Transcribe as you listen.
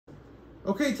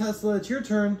Okay, Tesla, it's your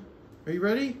turn. Are you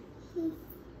ready?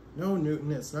 No,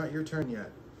 Newton, it's not your turn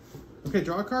yet. Okay,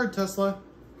 draw a card, Tesla.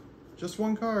 Just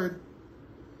one card.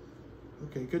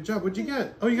 Okay, good job. What'd you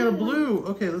get? Oh, you got a blue.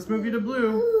 Okay, let's move you to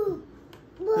blue.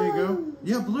 There you go.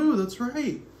 Yeah, blue, that's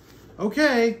right.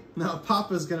 Okay, now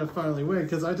Papa's gonna finally win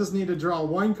because I just need to draw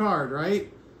one card,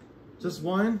 right? Just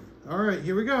one? All right,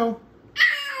 here we go.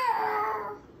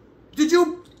 Did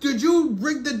you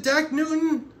rig the deck,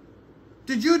 Newton?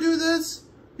 Did you do this?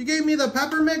 You gave me the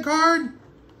peppermint card?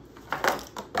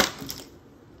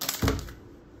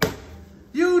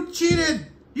 You cheated!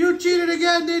 You cheated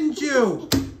again, didn't you?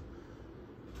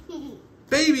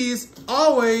 Babies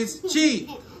always cheat.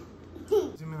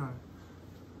 Zoom in on.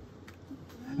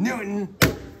 Newton.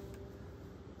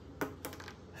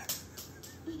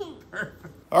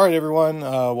 All right, everyone.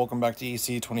 Welcome back to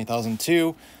ECE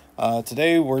 20002.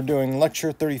 Today we're doing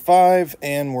lecture 35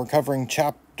 and we're covering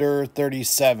chapter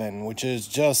 37, which is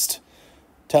just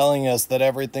telling us that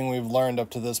everything we've learned up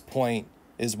to this point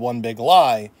is one big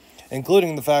lie,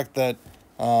 including the fact that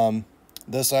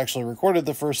this actually recorded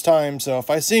the first time. So if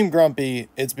I seem grumpy,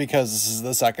 it's because this is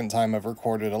the second time I've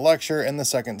recorded a lecture and the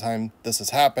second time this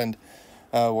has happened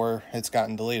where it's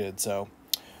gotten deleted. So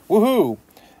woohoo.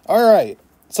 All right.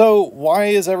 So why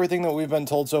is everything that we've been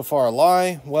told so far a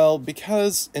lie? Well,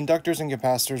 because inductors and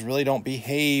capacitors really don't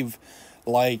behave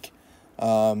like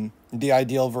the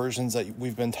ideal versions that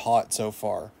we've been taught so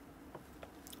far.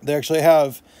 They actually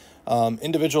have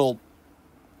individual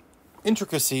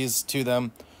intricacies to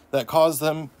them that cause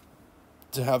them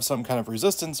to have some kind of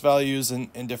resistance values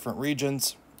in different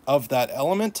regions of that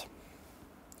element.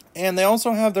 And they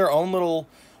also have their own little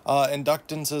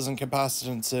inductances and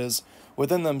capacitances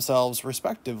within themselves,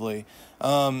 respectively.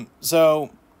 So,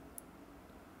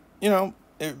 you know,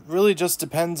 it really just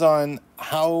depends on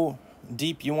how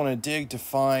deep you want to dig to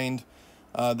find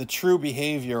the true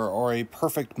behavior or a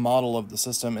perfect model of the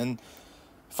system. And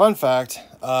fun fact,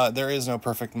 there is no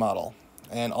perfect model,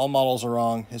 and all models are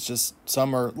wrong. It's just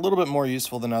some are a little bit more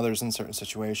useful than others in certain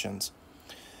situations.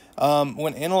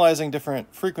 When analyzing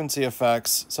different frequency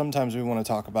effects, sometimes we want to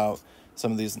talk about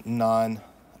some of these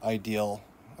non-ideal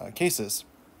cases.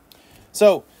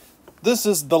 So this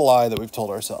is the lie that we've told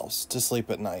ourselves to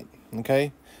sleep at night,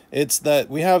 okay? It's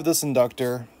that we have this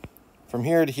inductor. From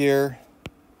here to here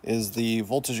is the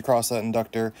voltage across that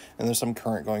inductor, and there's some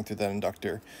current going through that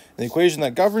inductor. And the equation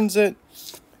that governs it,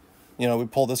 you know, we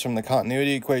pull this from the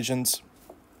continuity equations.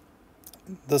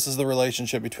 This is the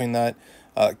relationship between that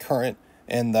current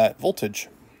and that voltage.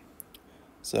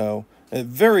 So a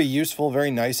very useful,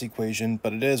 very nice equation,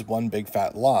 but it is one big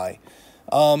fat lie.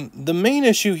 The main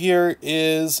issue here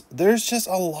is there's just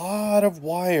a lot of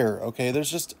wire, okay? There's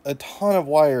just a ton of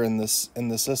wire in this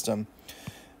system,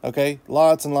 okay?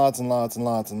 Lots and lots and lots and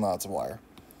lots and lots of wire.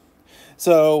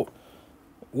 So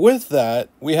with that,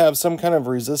 we have some kind of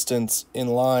resistance in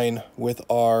line with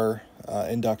our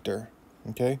inductor,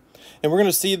 okay? And we're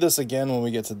going to see this again when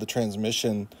we get to the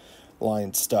transmission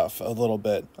line stuff a little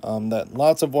bit, that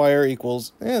lots of wire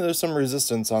equals, there's some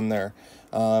resistance on there.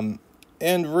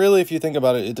 And really, if you think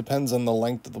about it, it depends on the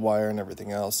length of the wire and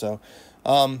everything else. So,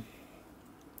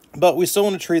 but we still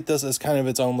want to treat this as kind of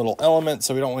its own little element,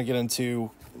 so we don't want to get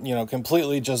into, you know,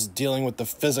 completely just dealing with the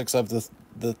physics of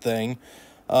the thing.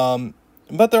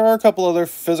 But there are a couple other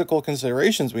physical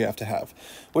considerations we have to have,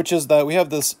 which is that we have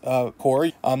this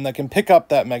core that can pick up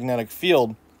that magnetic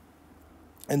field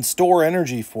and store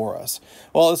energy for us.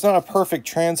 Well, it's not a perfect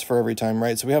transfer every time,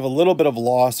 right? So we have a little bit of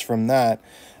loss from that.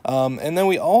 And then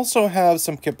we also have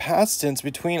some capacitance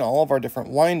between all of our different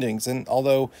windings. And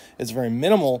although it's very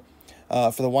minimal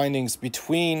for the windings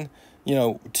between, you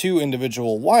know, two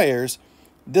individual wires,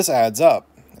 this adds up.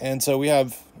 And so we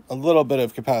have a little bit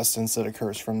of capacitance that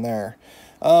occurs from there.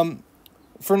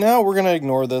 For now, we're going to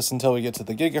ignore this until we get to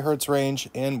the gigahertz range.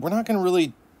 And we're not going to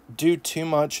really do too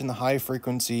much in the high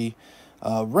frequency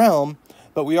realm,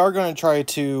 but we are going to try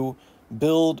to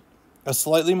build a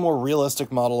slightly more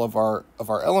realistic model of our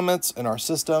elements and our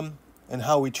system and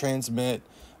how we transmit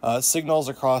signals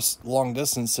across long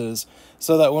distances,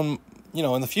 so that when, you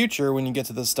know, in the future, when you get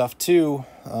to this stuff too,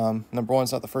 number one,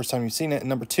 it's not the first time you've seen it, and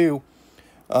number two,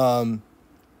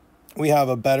 we have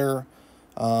a better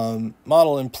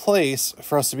model in place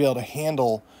for us to be able to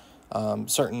handle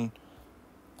certain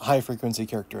high frequency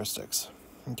characteristics.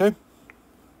 Okay.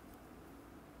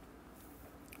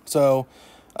 So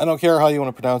I don't care how you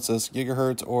want to pronounce this,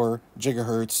 gigahertz or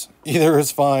gigahertz. Either is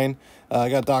fine. I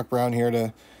got Doc Brown here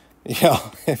to,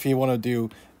 if you want to do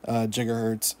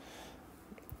gigahertz.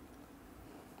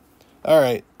 All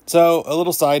right. So a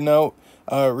little side note,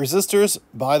 Resistors,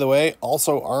 by the way,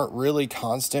 also aren't really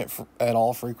constant at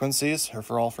all frequencies, or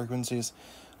for all frequencies.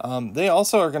 They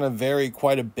also are going to vary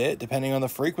quite a bit depending on the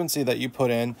frequency that you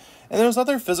put in. And there's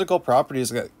other physical properties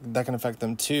that can affect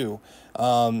them too.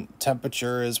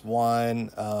 Temperature is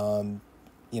one.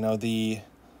 You know,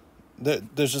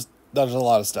 there's a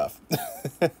lot of stuff.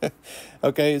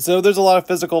 Okay, so there's a lot of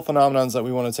physical phenomena that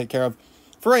we want to take care of.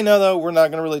 For right now, though, we're not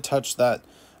going to really touch that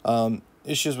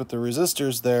issues with the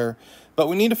resistors there. But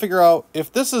we need to figure out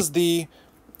if this is the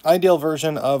ideal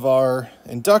version of our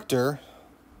inductor.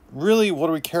 Really, what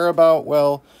do we care about?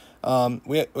 Well,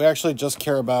 we actually just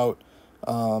care about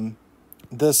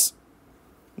this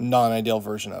non-ideal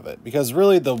version of it, because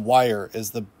really the wire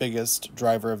is the biggest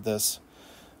driver of this.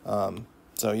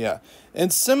 So yeah,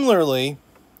 and similarly,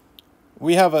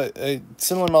 we have a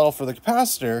similar model for the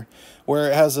capacitor where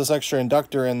it has this extra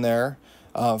inductor in there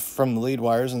from the lead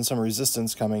wires and some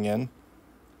resistance coming in.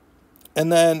 And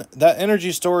then that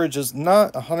energy storage is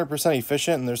not 100%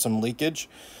 efficient, and there's some leakage.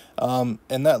 And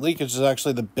that leakage is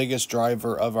actually the biggest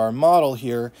driver of our model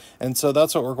here. And so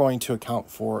that's what we're going to account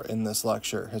for in this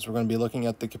lecture, is we're going to be looking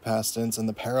at the capacitance and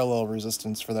the parallel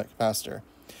resistance for that capacitor.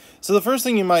 So the first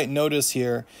thing you might notice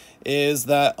here is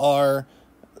that our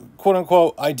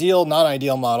quote-unquote ideal,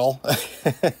 non-ideal model,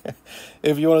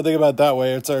 if you want to think about it that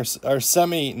way, it's our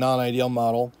semi-non-ideal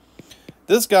model.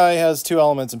 This guy has two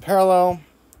elements in parallel,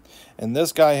 and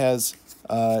this guy has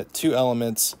two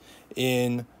elements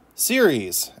in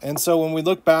series. And so when we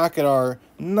look back at our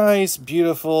nice,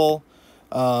 beautiful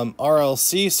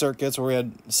RLC circuits where we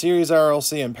had series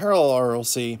RLC and parallel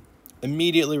RLC,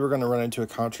 immediately we're going to run into a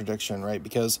contradiction, right?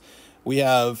 Because we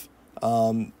have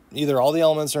either all the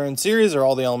elements are in series or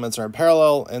all the elements are in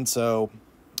parallel. And so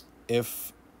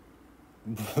if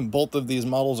both of these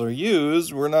models are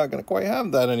used, we're not going to quite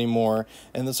have that anymore.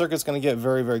 And the circuit's going to get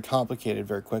very, very complicated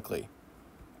very quickly.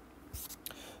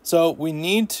 So we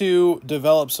need to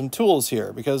develop some tools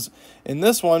here, because in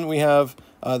this one we have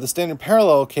the standard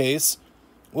parallel case.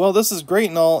 Well, this is great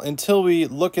and all until we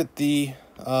look at the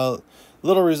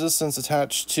little resistance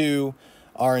attached to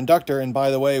our inductor. And by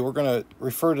the way, we're going to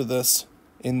refer to this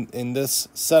in this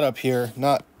setup here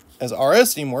not as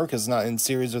RS anymore, because it's not in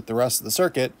series with the rest of the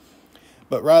circuit,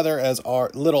 but rather as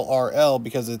little RL,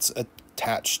 because it's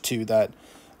attached to that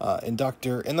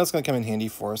inductor. And that's going to come in handy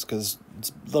for us because it's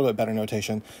a little bit better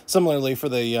notation. Similarly, for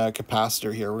the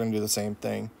capacitor here, we're going to do the same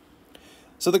thing.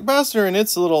 So the capacitor and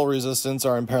its little resistance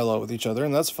are in parallel with each other,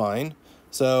 and that's fine.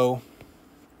 So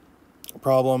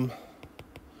problem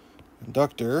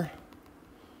inductor,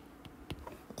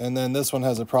 and then this one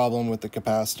has a problem with the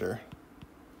capacitor.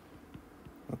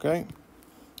 Okay,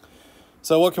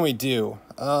 so what can we do?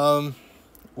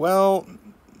 Well,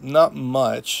 not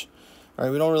much. All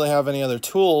right, we don't really have any other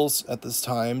tools at this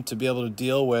time to be able to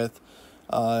deal with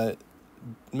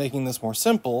making this more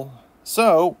simple.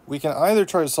 So we can either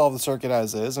try to solve the circuit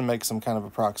as is and make some kind of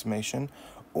approximation,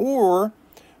 or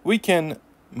we can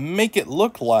make it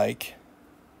look like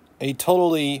a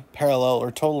totally parallel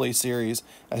or totally series.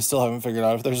 I still haven't figured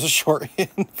out if there's a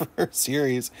shorthand for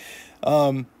series.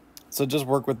 So just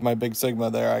work with my big sigma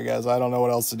there, I guess. I don't know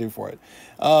what else to do for it.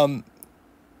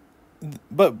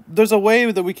 But there's a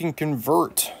way that we can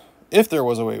convert, if there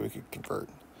was a way we could convert,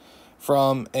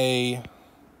 from a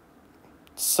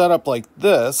setup like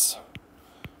this,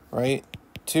 right,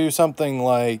 to something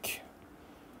like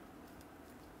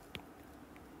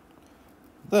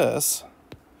this,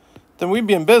 then we'd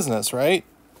be in business, right?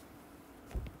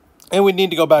 And we'd need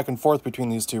to go back and forth between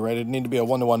these two, right? It'd need to be a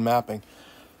one-to-one mapping.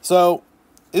 So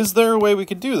is there a way we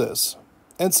could do this?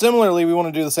 And similarly, we want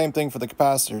to do the same thing for the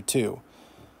capacitor too.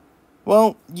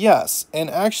 Well, yes, and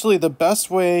actually the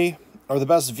best way, or the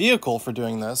best vehicle for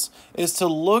doing this, is to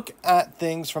look at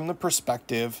things from the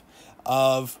perspective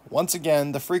of, once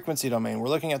again, the frequency domain. We're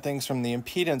looking at things from the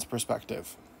impedance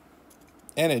perspective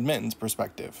and admittance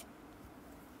perspective.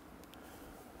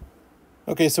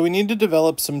 Okay, so we need to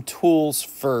develop some tools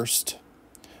first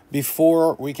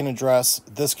before we can address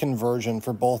this conversion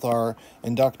for both our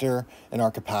inductor and our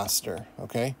capacitor,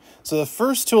 okay? So the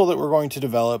first tool that we're going to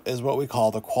develop is what we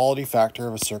call the quality factor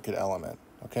of a circuit element,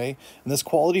 okay? And this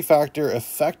quality factor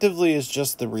effectively is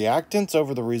just the reactance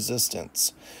over the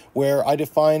resistance, where I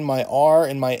define my R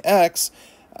and my X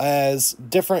as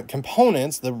different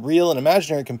components, the real and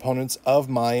imaginary components of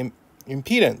my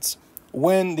impedance,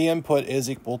 when the input is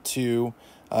equal to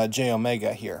j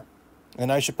omega here. And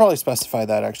I should probably specify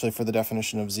that actually for the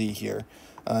definition of Z here,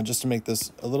 just to make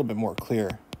this a little bit more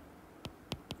clear.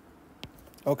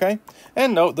 Okay,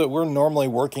 and note that we're normally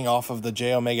working off of the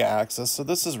j omega axis, so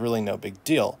this is really no big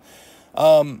deal.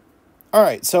 All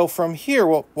right, so from here,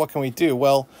 what can we do?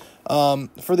 Well,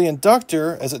 For the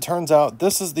inductor, as it turns out,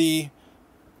 this is the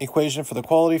equation for the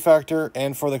quality factor,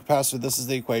 and for the capacitor, this is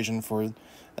the equation for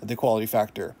the quality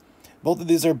factor. Both of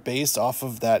these are based off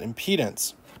of that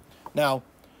impedance. Now,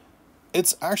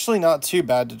 it's actually not too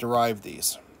bad to derive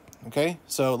these. Okay,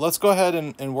 so let's go ahead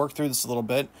and work through this a little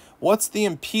bit. What's the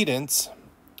impedance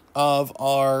of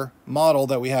our model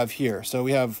that we have here? So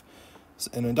we have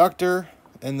an inductor,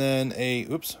 and then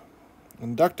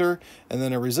inductor, and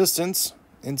then a resistance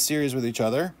in series with each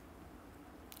other.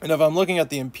 And if I'm looking at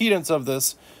the impedance of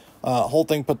this whole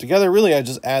thing put together, really I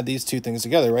just add these two things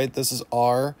together, right? This is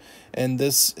R, and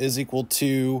this is equal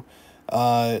to,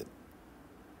 and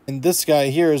this guy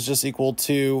here is just equal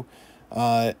to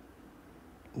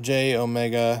J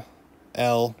omega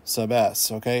L sub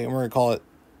S, okay? And we're going to call it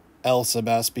L sub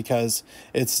S because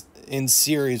it's in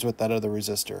series with that other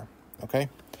resistor, okay?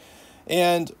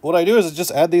 And what I do is I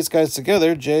just add these guys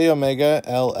together. J omega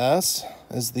LS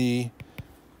is the,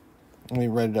 let me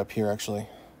write it up here actually.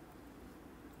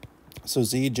 So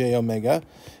Z J omega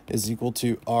is equal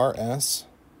to RS,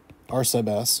 R sub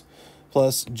S,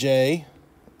 plus J,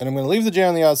 and I'm going to leave the J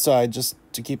on the outside just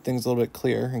to keep things a little bit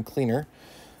clear and cleaner,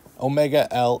 omega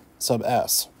L sub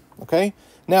S, okay?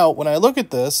 Now, when I look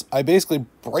at this, I basically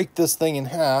break this thing in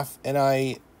half, and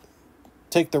I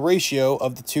take the ratio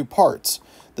of the two parts.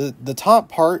 The top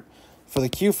part for the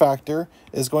Q factor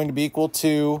is going to be equal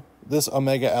to this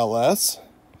omega LS,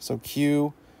 so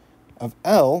Q of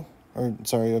L, or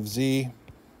sorry, of Z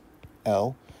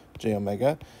L, J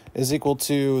omega, is equal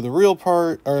to the real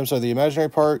part, or I'm sorry, the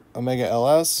imaginary part, omega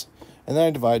LS, and then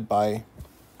I divide by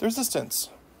the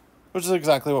resistance, which is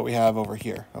exactly what we have over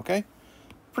here, okay?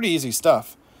 Pretty easy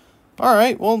stuff. All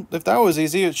right, well, if that was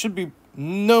easy, it should be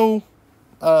no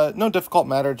difficult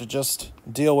matter to just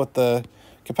deal with the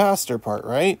capacitor part,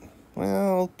 right?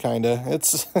 Well, kinda.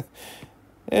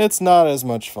 It's not as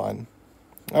much fun.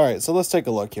 All right, so let's take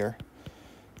a look here.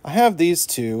 I have these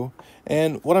two,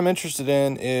 and what I'm interested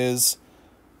in is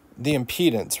the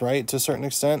impedance, right, to a certain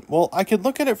extent. Well, I could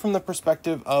look at it from the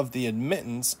perspective of the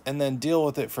admittance and then deal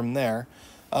with it from there.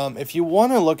 If you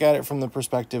want to look at it from the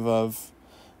perspective of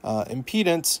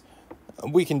impedance,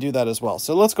 we can do that as well.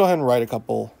 So let's go ahead and write a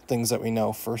couple things that we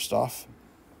know first off.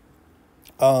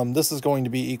 This is going to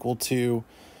be equal to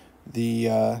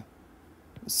the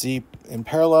C in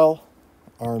parallel,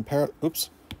 R in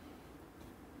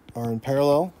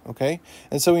parallel, okay?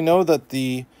 And so we know that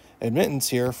the admittance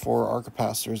here for our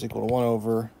capacitor is equal to 1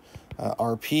 over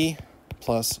RP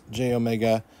plus J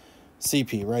omega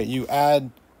CP, right? You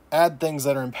add things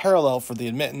that are in parallel for the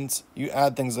admittance, you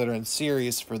add things that are in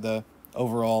series for the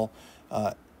overall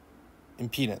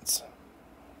impedance.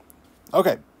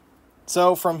 Okay,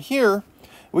 so from here,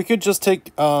 we could just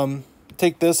take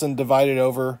this and divide it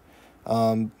over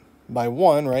by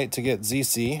 1, right, to get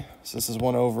ZC. So this is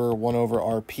 1 over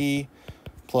RP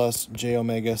plus J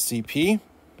omega CP.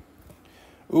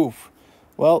 Oof.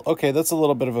 Well, okay, that's a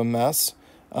little bit of a mess.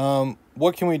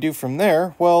 What can we do from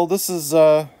there? Well, this is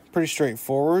pretty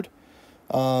straightforward.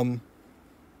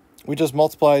 We just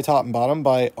multiply top and bottom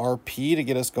by RP to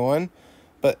get us going.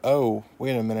 But, oh,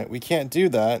 wait a minute. We can't do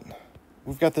that.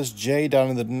 We've got this J down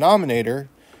in the denominator,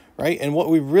 right? And what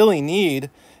we really need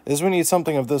is we need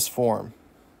something of this form.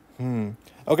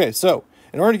 Okay, so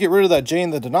in order to get rid of that J in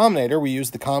the denominator, we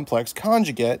use the complex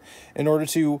conjugate in order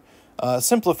to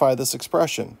simplify this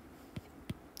expression.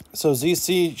 So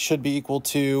ZC should be equal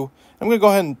to, I'm going to go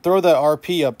ahead and throw that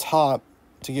RP up top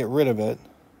to get rid of it.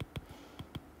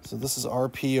 So this is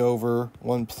RP over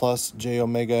 1 plus J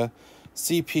omega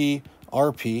CP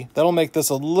RP. That'll make this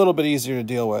a little bit easier to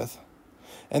deal with.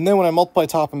 And then when I multiply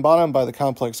top and bottom by the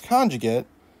complex conjugate,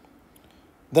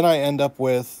 then I end up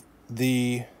with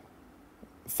the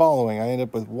following. I end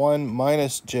up with 1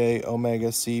 minus J omega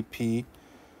CP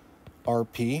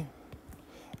RP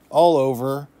all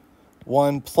over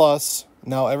 1 plus,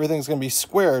 now everything's going to be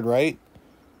squared, right?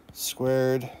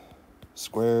 Squared,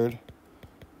 squared,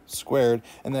 squared.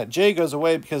 And that J goes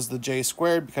away because the J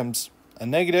squared becomes a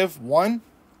negative 1.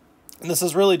 And this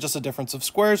is really just a difference of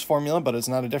squares formula, but it's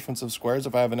not a difference of squares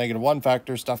if I have a negative 1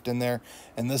 factor stuffed in there.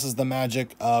 And this is the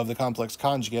magic of the complex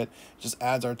conjugate. It just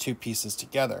adds our two pieces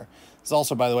together. It's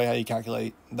also, by the way, how you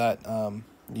calculate that. You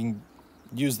can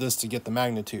use this to get the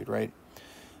magnitude, right?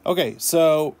 Okay,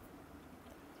 so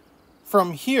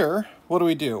from here, what do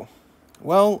we do?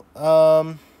 Well,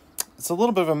 it's a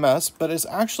little bit of a mess, but it's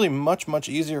actually much, much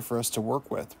easier for us to work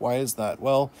with. Why is that?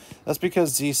 Well, that's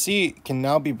because ZC can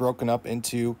now be broken up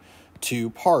into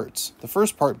two parts. The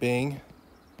first part being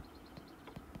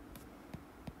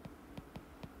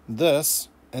this,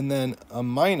 and then a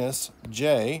minus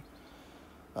J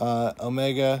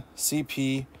omega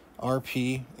CP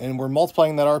RP, and we're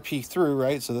multiplying that RP through,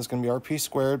 right? So this is going to be RP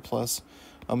squared plus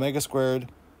omega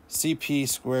squared CP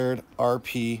squared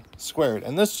RP squared.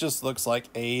 And this just looks like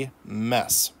a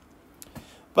mess.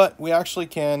 But we actually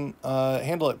can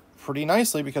handle it pretty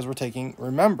nicely because we're taking,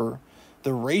 remember,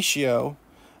 the ratio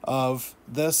of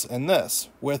this and this,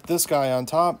 with this guy on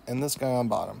top and this guy on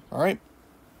bottom, all right?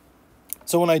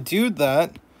 So when I do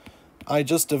that, I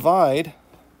just divide,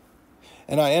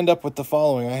 and I end up with the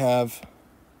following. I have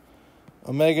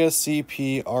omega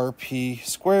CP RP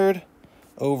squared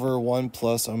over 1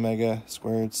 plus omega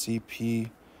squared CP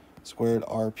squared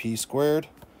RP squared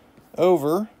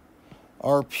over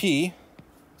RP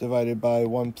divided by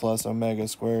 1 plus omega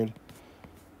squared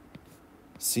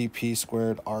CP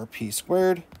squared RP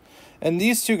squared. And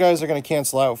these two guys are going to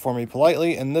cancel out for me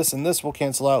politely, and this will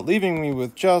cancel out, leaving me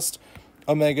with just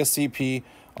omega CP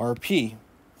RP,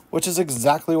 which is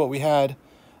exactly what we had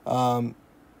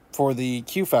for the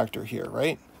Q factor here,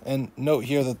 right? And note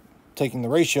here that taking the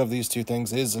ratio of these two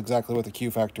things is exactly what the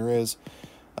Q factor is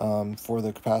for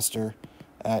the capacitor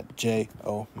at J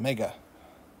omega.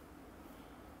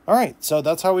 All right, so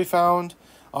that's how we found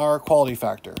our quality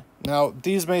factor. Now,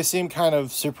 these may seem kind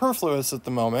of superfluous at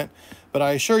the moment, but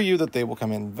I assure you that they will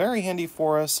come in very handy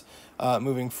for us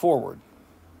moving forward,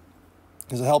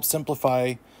 because it helps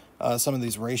simplify some of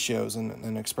these ratios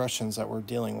and expressions that we're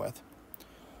dealing with.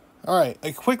 All right,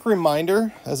 a quick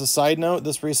reminder, as a side note,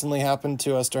 this recently happened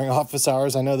to us during office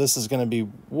hours. I know this is going to be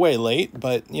way late,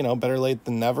 but, you know, better late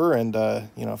than never, and,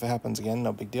 you know, if it happens again,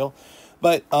 no big deal.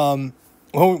 But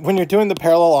when you're doing the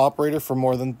parallel operator for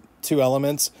more than two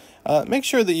elements, make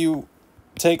sure that you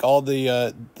take all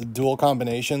the dual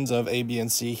combinations of A, B,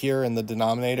 and C here in the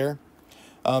denominator.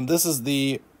 This is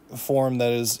the form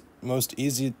that is most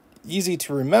easy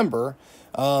to remember,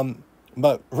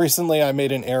 but recently I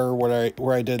made an error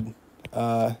where I did,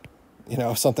 you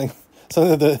know, something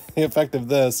to the effect of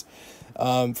this,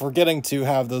 forgetting to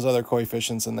have those other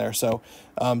coefficients in there. So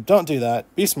don't do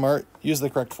that. Be smart. Use the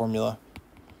correct formula.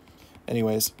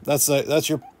 Anyways, that's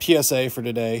your PSA for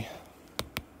today.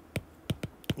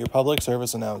 Your public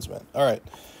service announcement. All right,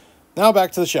 now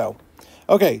back to the show.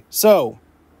 Okay, so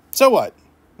what?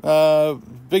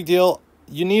 Big deal.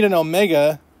 You need an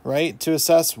omega, right, to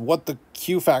assess what the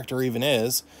Q factor even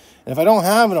is. And if I don't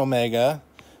have an omega,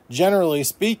 generally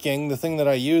speaking, the thing that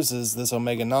I use is this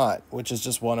omega naught, which is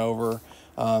just 1 over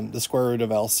the square root of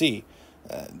LC.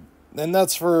 And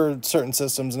that's for certain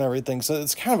systems and everything, so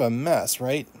it's kind of a mess,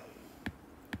 right?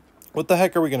 What the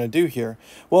heck are we going to do here?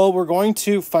 Well, we're going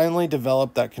to finally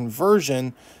develop that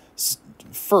conversion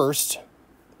first,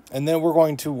 and then we're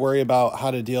going to worry about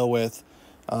how to deal with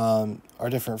our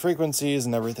different frequencies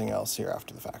and everything else here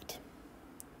after the fact.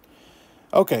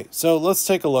 Okay, so let's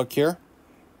take a look here.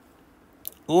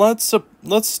 Let's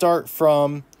start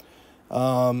from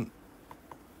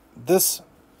this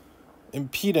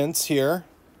impedance here,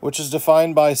 which is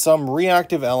defined by some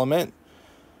reactive element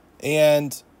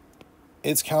and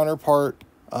its counterpart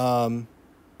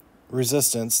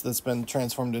resistance that's been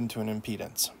transformed into an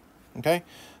impedance. Okay,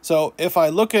 so if I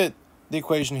look at the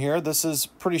equation here, this is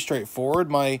pretty straightforward.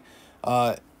 My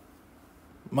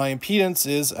impedance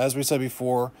is, as we said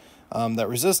before, that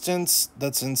resistance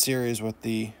that's in series with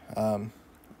the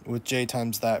with J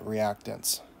times that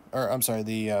reactance, or I'm sorry,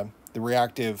 the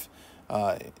reactive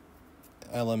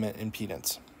element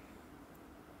impedance.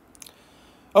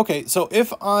 Okay, so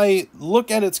if I look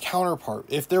at its counterpart,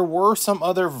 if there were some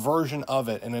other version of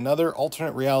it in another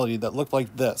alternate reality that looked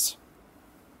like this,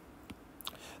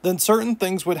 then certain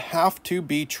things would have to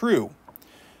be true.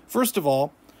 First of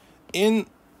all, in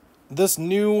this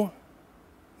new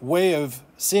way of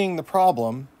seeing the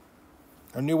problem,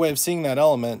 or new way of seeing that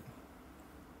element,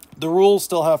 the rules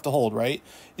still have to hold, right?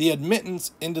 The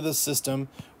admittance into the system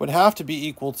would have to be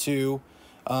equal to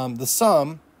the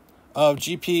sum of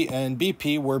GP and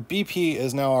BP, where BP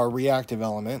is now our reactive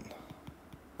element,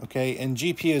 okay, and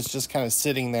GP is just kind of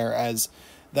sitting there as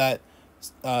that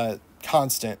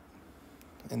constant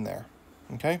in there,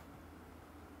 okay?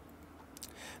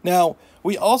 Now,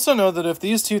 we also know that if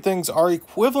these two things are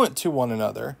equivalent to one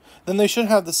another, then they should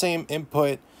have the same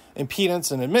input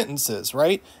impedance and admittances,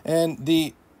 right? And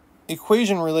the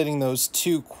equation relating those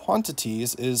two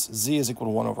quantities is Z is equal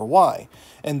to 1 over Y.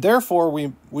 And therefore,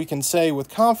 we can say with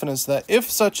confidence that if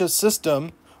such a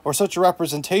system or such a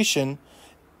representation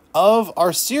of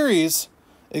our series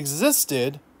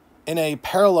existed in a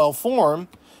parallel form,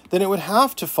 then it would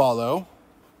have to follow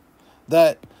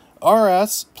that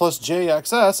RS plus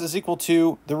JXS is equal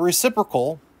to the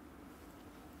reciprocal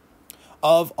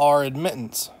of our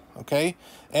admittance, okay?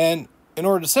 And in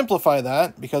order to simplify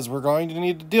that, because we're going to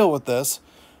need to deal with this,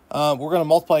 we're going to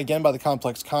multiply again by the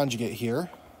complex conjugate here,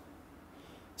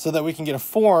 so that we can get a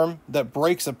form that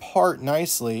breaks apart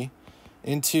nicely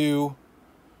into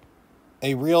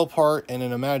a real part and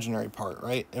an imaginary part,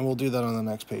 right? And we'll do that on the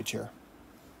next page here.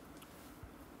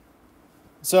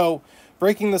 So,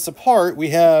 breaking this apart, we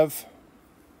have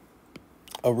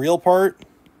a real part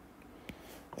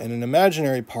and an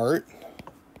imaginary part.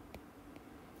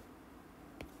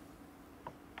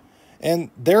 And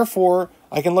therefore,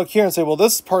 I can look here and say, well,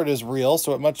 this part is real,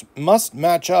 so it must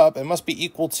match up. It must be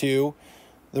equal to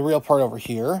the real part over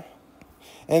here.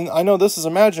 And I know this is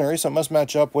imaginary, so it must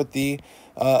match up with the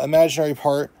imaginary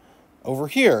part over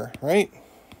here, right?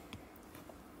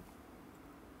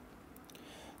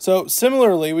 So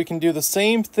similarly, we can do the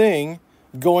same thing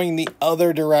going the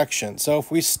other direction. So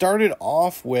if we started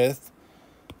off with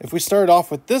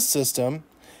this system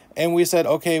and we said,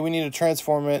 okay, we need to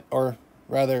transform it, or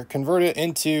rather convert it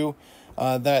into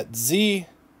that z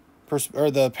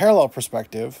or the parallel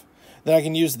perspective, then I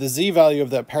can use the z value of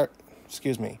that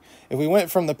if we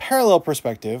went from the parallel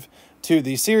perspective to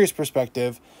the series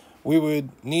perspective, we would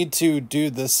need to do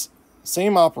this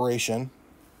same operation,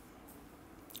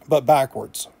 but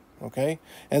backwards, okay?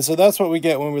 And so that's what we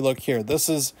get when we look here. This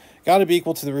has got to be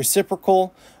equal to the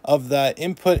reciprocal of that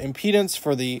input impedance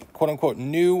for the quote-unquote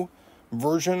new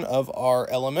version of our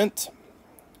element.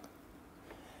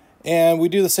 And we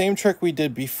do the same trick we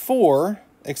did before,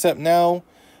 except now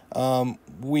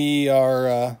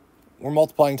we're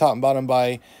multiplying top and bottom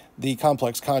by the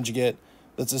complex conjugate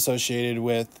that's associated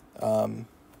with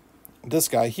this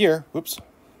guy here. Whoops.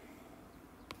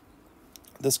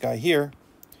 This guy here.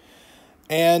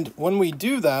 And when we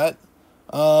do that,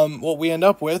 what we end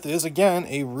up with is, again,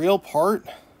 a real part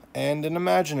and an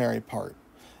imaginary part.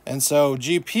 And so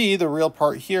GP, the real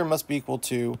part here, must be equal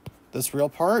to this real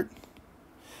part.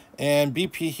 And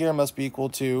BP here must be equal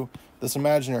to this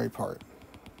imaginary part.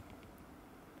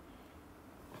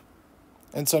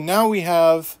 And so now we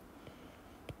have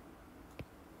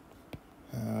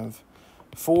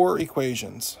 4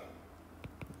 equations.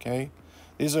 Okay,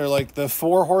 these are like the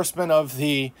 4 horsemen of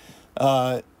the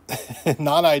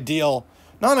non-ideal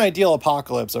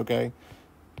apocalypse. Okay.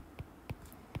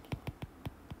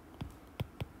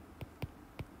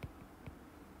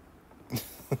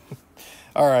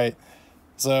 All right.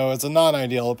 So it's a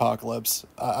non-ideal apocalypse.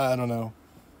 I don't know.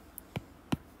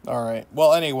 All right.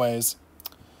 Well, anyways,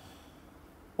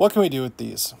 what can we do with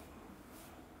these?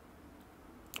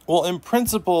 Well, in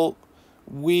principle,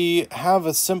 we have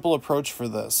a simple approach for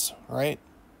this, right?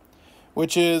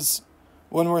 Which is,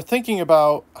 when we're thinking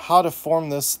about how to form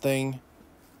this thing,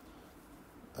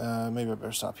 maybe I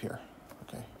better stop here.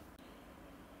 Okay.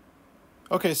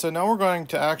 Okay, so now we're going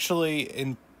to actually,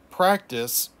 in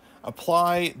practice,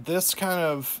 apply this kind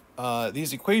of,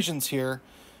 these equations here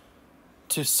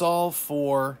to solve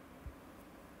for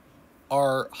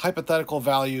our hypothetical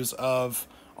values of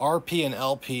RP and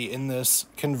LP in this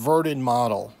converted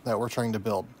model that we're trying to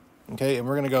build. Okay, and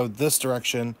we're going to go this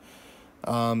direction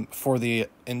for the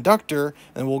inductor,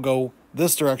 and we'll go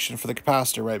this direction for the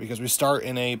capacitor, right? Because we start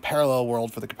in a parallel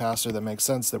world for the capacitor that makes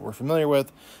sense, that we're familiar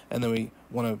with, and then we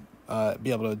want to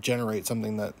be able to generate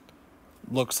something that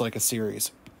looks like a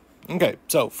series. Okay,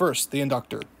 so first, the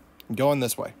inductor, going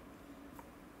this way.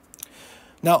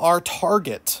 Now, our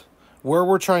target, where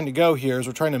we're trying to go here, is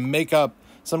we're trying to make up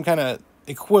some kind of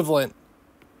equivalent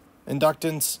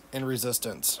inductance and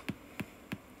resistance.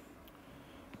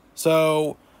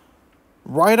 So,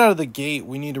 right out of the gate,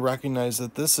 we need to recognize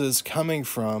that this is coming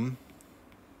from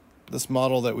this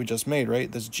model that we just made,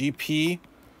 right? This GP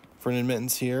for an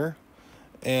admittance here,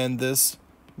 and this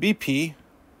BP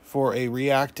for a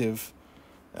reactive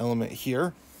element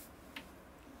here.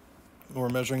 We're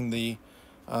measuring the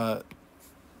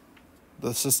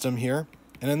system here,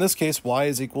 and in this case, y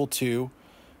is equal to,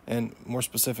 and more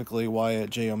specifically, y at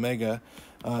j omega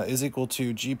is equal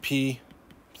to GP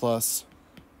plus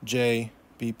j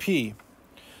BP.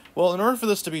 Well, in order for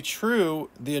this to be true,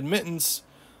 the admittance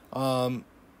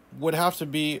would have to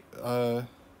be,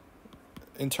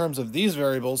 in terms of these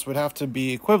variables, would have to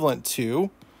be equivalent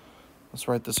to, let's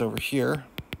write this over here,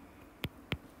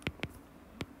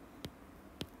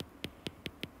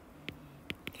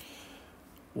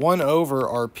 one over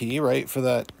RP, right, for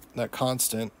that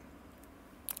constant.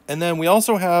 And then we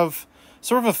also have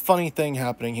sort of a funny thing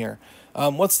happening here.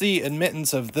 What's the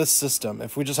admittance of this system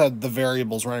if we just had the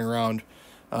variables running around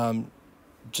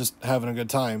just having a good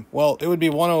time? Well, it would be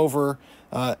 1 over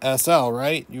SL,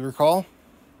 right? You recall?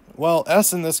 Well,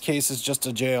 S in this case is just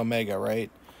a j omega,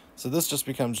 right? So this just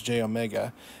becomes j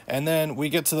omega. And then we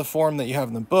get to the form that you have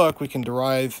in the book. We can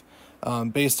derive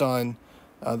based on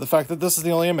the fact that this is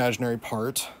the only imaginary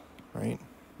part. right?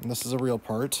 And this is a real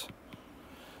part.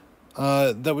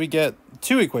 That we get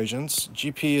two equations.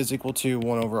 GP is equal to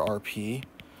 1 over RP.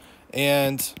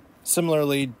 And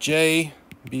similarly,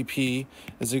 JBP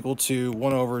is equal to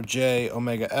 1 over J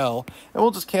omega L. And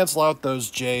we'll just cancel out those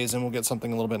J's and we'll get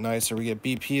something a little bit nicer. We get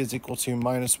BP is equal to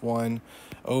minus 1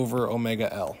 over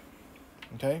omega L.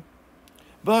 Okay?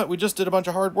 But we just did a bunch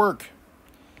of hard work.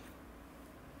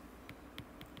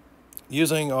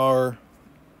 Using our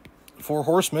four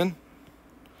horsemen,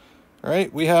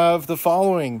 right, we have the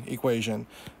following equation.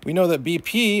 We know that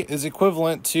BP is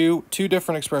equivalent to two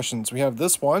different expressions. We have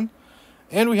this one,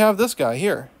 and we have this guy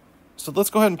here. So let's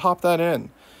go ahead and pop that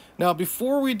in. Now,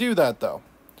 before we do that, though,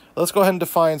 let's go ahead and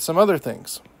define some other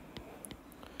things.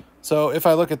 So if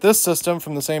I look at this system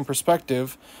from the same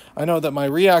perspective, I know that my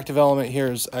reactive element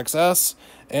here is XS,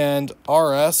 and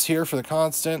RS here for the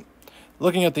constant.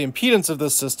 Looking at the impedance of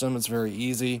this system, it's very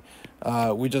easy.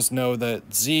 We just know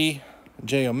that Z,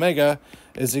 J omega,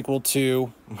 is equal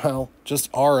to, well, just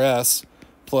RS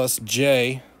plus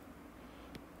J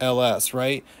LS,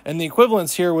 right? And the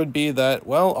equivalence here would be that,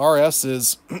 well, RS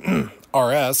is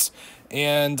RS,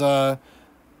 and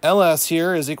LS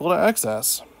here is equal to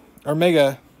XS, or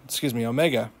omega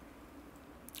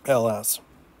LS.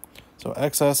 So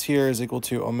XS here is equal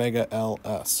to omega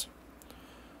LS,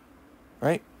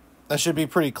 right? That should be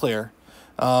pretty clear,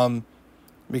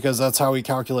 because that's how we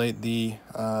calculate the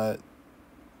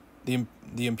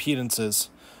impedances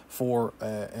for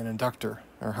an inductor,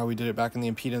 or how we did it back in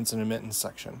the impedance and admittance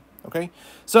section. Okay,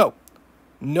 so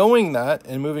knowing that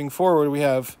and moving forward, we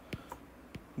have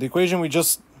the equation we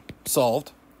just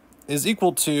solved is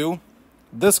equal to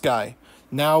this guy.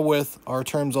 Now with our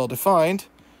terms all defined,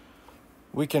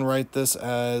 we can write this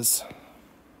as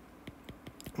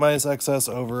minus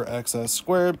XS over XS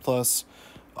squared plus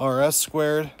RS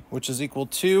squared, which is equal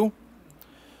to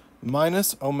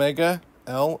minus omega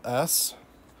LS.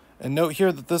 And note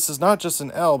here that this is not just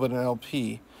an L, but an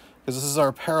LP, because this is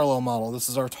our parallel model. This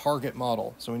is our target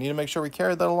model. So we need to make sure we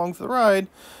carry that along for the ride,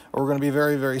 or we're going to be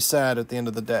very, very sad at the end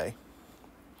of the day.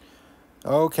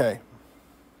 Okay.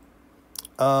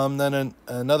 Then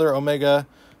another omega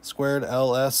squared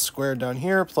LS squared down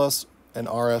here, plus an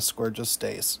RS squared just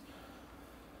stays.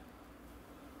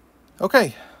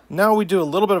 Okay, now we do a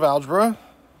little bit of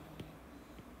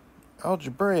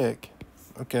algebraic.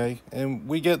 Okay, and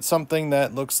we get something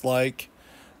that looks like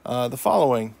the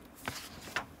following.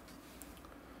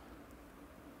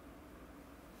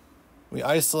 We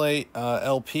isolate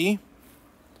LP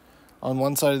on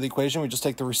one side of the equation. We just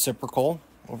take the reciprocal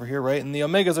over here, right? And the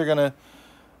omegas are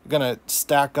gonna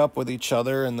stack up with each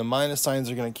other, and the minus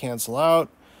signs are gonna cancel out.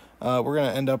 We're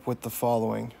gonna end up with the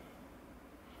following.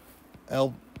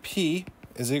 LP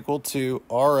is equal to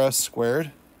RS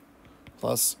squared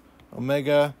plus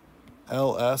omega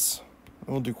LS, and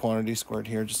we'll do quantity squared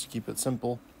here just to keep it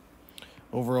simple,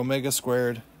 over omega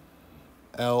squared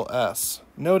LS.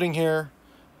 Noting here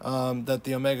that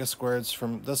the omega squareds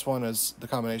from this one is the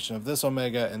combination of this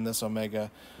omega and this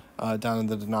omega down in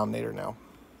the denominator now.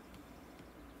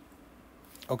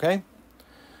 Okay,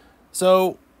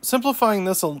 so simplifying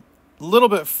this a little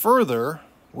bit further,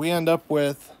 we end up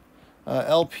with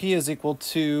LP is equal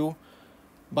to,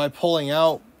 by pulling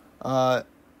out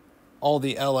all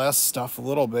the LS stuff a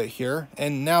little bit here,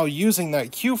 and now using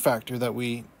that Q factor that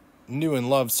we knew and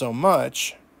loved so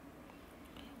much.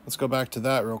 Let's go back to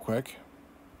that real quick.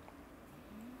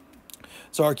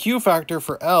 So our Q factor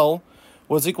for L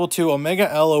was equal to omega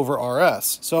L over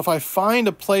RS. So if I find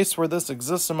a place where this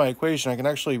exists in my equation, I can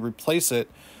actually replace it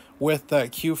with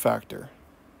that Q factor.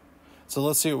 So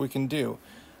let's see what we can do.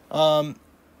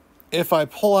 If I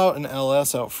pull out an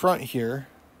LS out front here,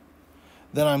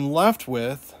 then I'm left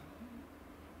with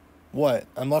what?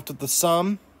 I'm left with the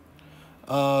sum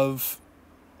of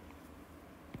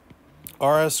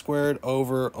RS squared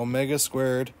over omega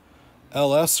squared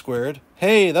LS squared.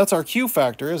 Hey, that's our Q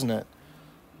factor, isn't it?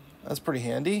 That's pretty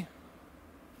handy.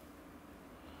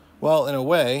 Well, in a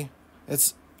way,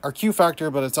 it's our Q factor,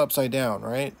 but it's upside down,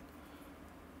 right?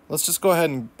 Let's just go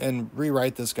ahead and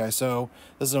rewrite this guy. So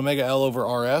this is omega L over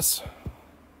RS.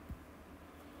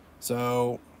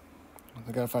 So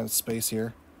I gotta find a space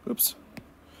here. Oops.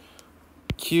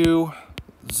 Q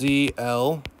Z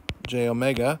L J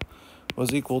omega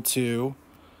was equal to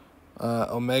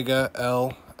omega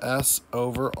L S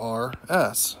over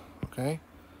RS. Okay.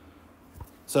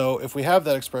 So if we have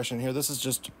that expression here, this is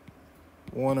just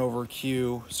 1 over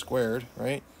Q squared,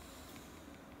 right?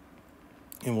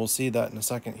 And we'll see that in a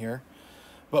second here.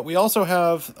 But we also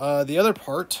have the other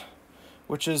part,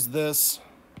 which is this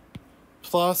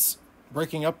plus,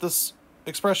 breaking up this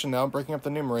expression now, breaking up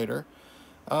the numerator,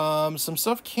 some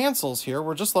stuff cancels here.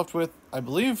 We're just left with, I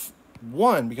believe,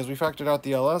 1 because we factored out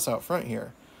the ls out front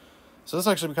here. So this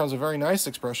actually becomes a very nice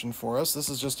expression for us. This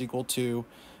is just equal to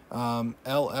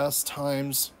ls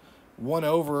times 1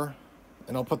 over,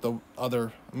 and I'll put the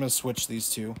other, I'm going to switch these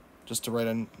two just to write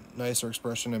a nicer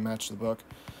expression and match the book.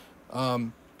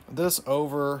 This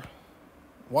over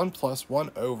 1 plus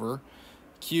 1 over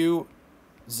q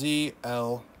z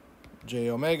l j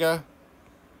omega,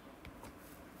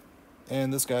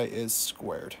 and this guy is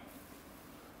squared.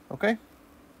 Okay?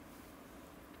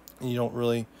 And you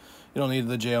don't need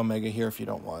the j omega here if you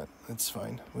don't want. It's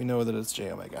fine. We know that it's j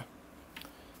omega.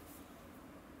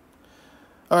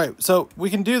 All right, so we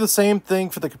can do the same thing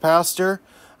for the capacitor.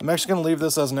 I'm actually going to leave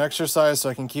this as an exercise so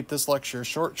I can keep this lecture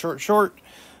short.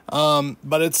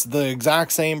 But it's the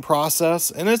exact same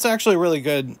process, and it's actually a really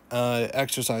good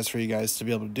exercise for you guys to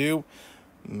be able to do.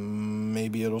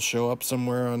 Maybe it'll show up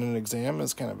somewhere on an exam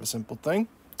as kind of a simple thing.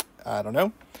 I don't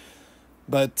know.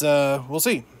 But we'll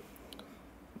see.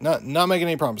 Not making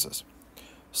any promises.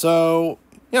 So,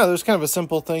 yeah, there's kind of a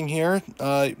simple thing here.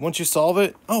 Once you solve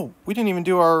it... Oh, we didn't even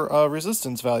do our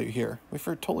resistance value here. We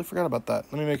totally forgot about that.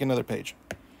 Let me make another page.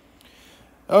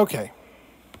 Okay.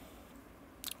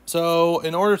 So,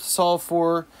 in order to solve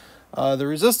for the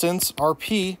resistance,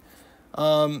 RP,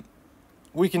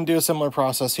 we can do a similar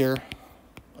process here.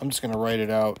 I'm just going to write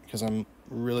it out because I'm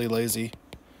really lazy.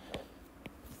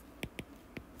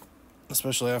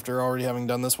 Especially after already having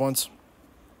done this once.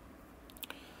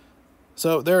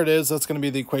 So there it is. That's going to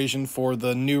be the equation for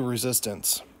the new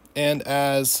resistance. And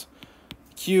as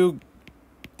Q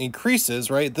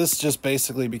increases, right, this just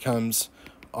basically becomes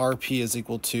RP is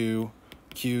equal to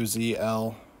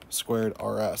QZL squared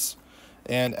RS.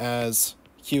 And as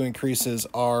Q increases,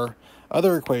 our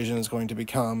other equation is going to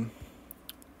become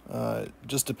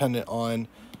just dependent on,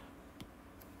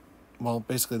 well,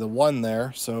 basically the 1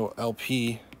 there. So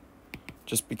LP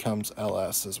just becomes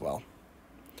LS as well.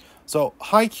 So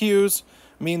high Qs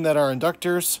mean that our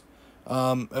inductors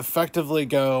effectively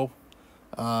go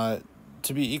to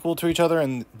be equal to each other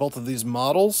in both of these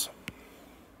models.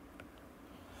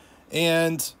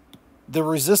 And the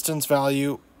resistance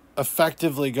value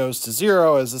effectively goes to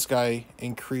 0 as this guy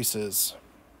increases.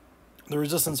 The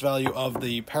resistance value of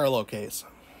the parallel case.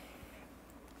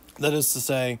 That is to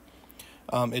say,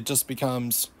 it just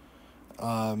becomes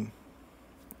an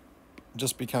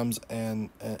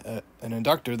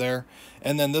inductor there,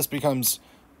 and then this becomes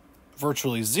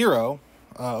virtually 0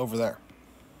 over there.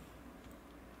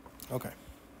 Okay.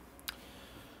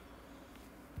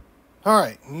 All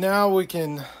right, now we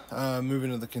can move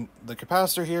into the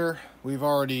capacitor here. We've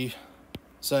already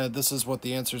said this is what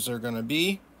the answers are going to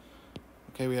be.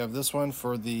 Okay, we have this one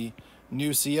for the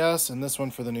new CS and this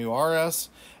one for the new RS.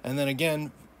 And then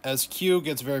again, as Q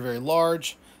gets very, very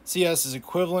large, CS is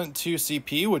equivalent to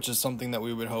CP, which is something that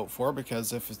we would hope for,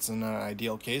 because if it's in an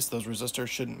ideal case, those resistors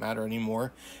shouldn't matter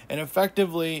anymore. And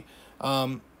effectively,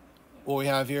 what we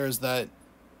have here is that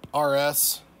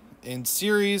RS in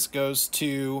series goes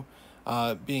to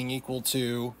being equal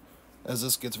to, as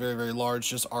this gets very, very large,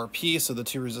 just RP, so the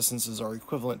two resistances are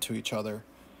equivalent to each other.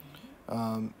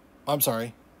 I'm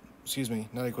sorry, excuse me,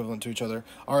 not equivalent to each other.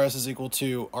 RS is equal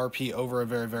to RP over a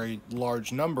very, very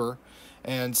large number,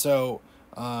 and so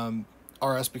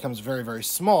RS becomes very, very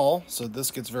small, so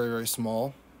this gets very, very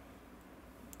small,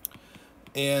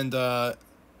 and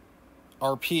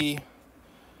RP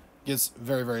gets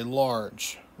very, very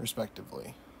large,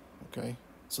 respectively. Okay,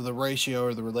 so the ratio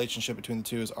or the relationship between the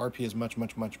two is RP is much,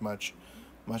 much, much, much,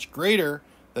 much greater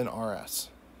than RS.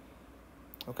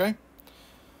 Okay,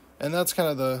 and that's kind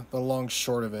of the long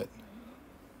short of it.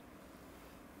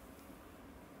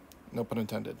 No pun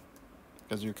intended,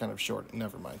 because you're kind of short.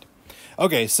 Never mind.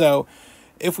 Okay, so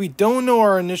if we don't know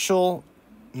our initial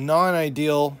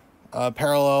non-ideal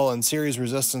parallel and series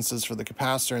resistances for the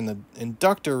capacitor and the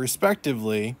inductor,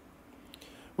 respectively,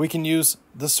 we can use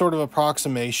this sort of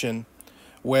approximation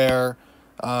where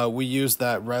we use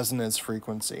that resonance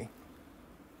frequency.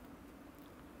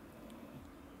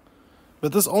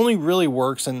 But this only really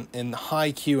works in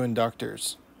high Q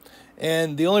inductors.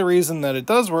 And the only reason that it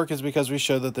does work is because we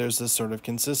show that there's this sort of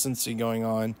consistency going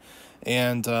on.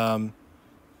 And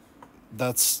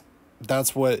that's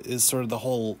what is sort of the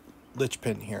whole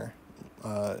linchpin here,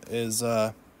 is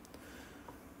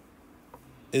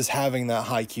having that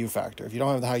high Q factor. If you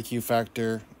don't have the high Q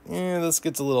factor, this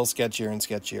gets a little sketchier and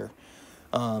sketchier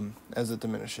as it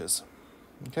diminishes.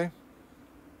 Okay?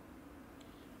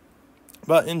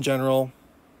 But in general,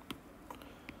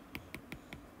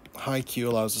 high Q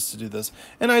allows us to do this.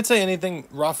 And I'd say anything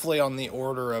roughly on the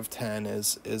order of 10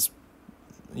 is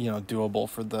doable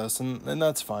for this, and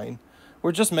that's fine.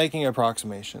 we're just making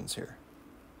approximations here.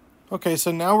 Okay,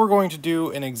 so now we're going to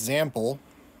do an example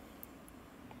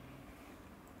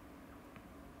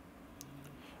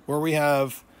where we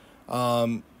have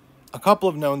a couple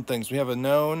of known things. We have a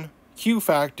known Q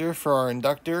factor for our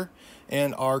inductor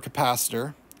and our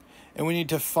capacitor, and we need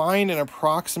to find an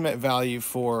approximate value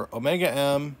for omega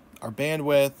m, our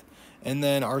bandwidth, and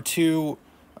then our two,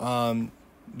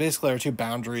 basically our two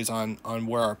boundaries on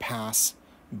where our pass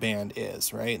band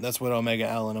is, right? That's what omega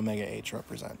L and omega H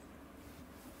represent.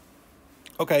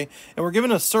 Okay, and we're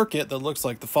given a circuit that looks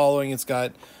like the following. It's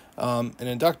got an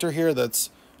inductor here that's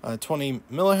 20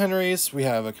 millihenries. We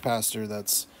have a capacitor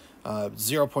that's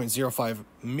 0.05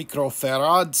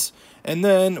 microfarads, and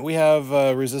then we have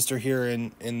a resistor here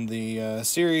in the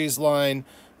series line,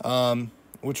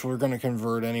 which we're going to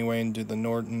convert anyway and do the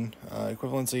Norton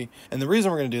equivalency. And the reason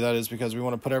we're going to do that is because we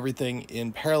want to put everything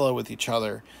in parallel with each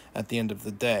other at the end of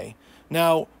the day.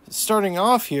 Now, starting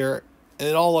off here,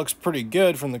 it all looks pretty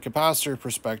good from the capacitor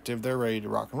perspective. They're ready to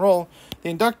rock and roll. The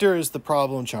inductor is the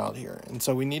problem child here, and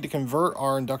so we need to convert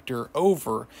our inductor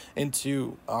over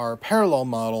into our parallel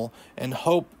model and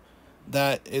hope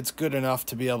that it's good enough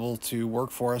to be able to work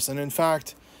for us. And in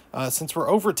fact, since we're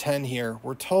over 10 here,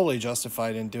 we're totally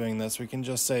justified in doing this. We can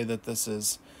just say that this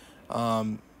is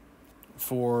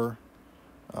for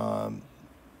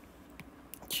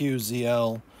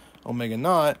QZL omega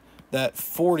naught, that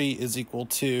 40 is equal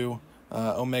to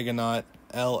omega naught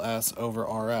LS over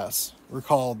RS.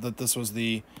 Recall that this was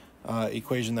the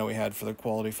equation that we had for the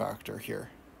quality factor here.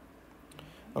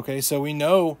 Okay, so we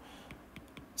know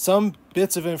some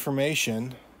bits of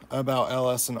information about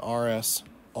LS and RS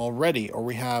already, or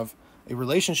we have a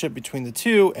relationship between the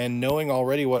two, and knowing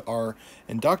already what our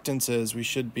inductance is, we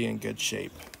should be in good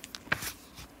shape.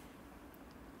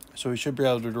 So we should be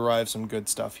able to derive some good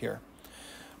stuff here.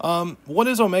 What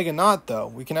is omega naught, though?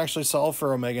 We can actually solve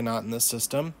for omega naught in this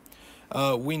system.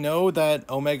 We know that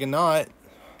omega naught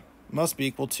must be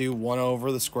equal to 1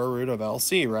 over the square root of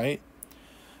LC, right?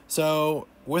 So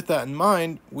with that in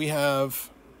mind, we have,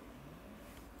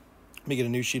 let me get a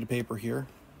new sheet of paper here,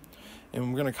 and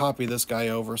we're going to copy this guy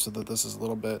over so that this is a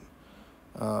little bit,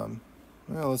 well,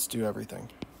 let's do everything.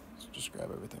 Let's just grab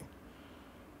everything.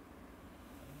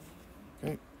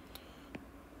 Okay.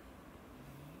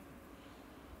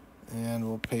 And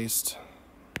we'll paste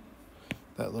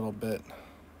that little bit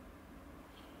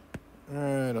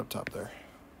right up top there.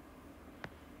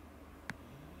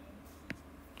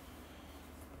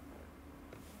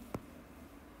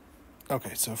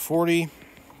 Okay, so 40,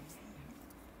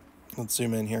 let's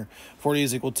zoom in here. 40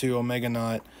 is equal to omega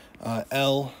naught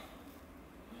L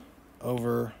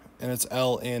over, and it's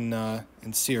L in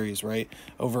series, right,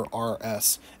 over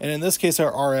RS. And in this case,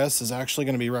 our RS is actually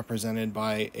going to be represented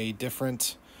by a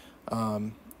different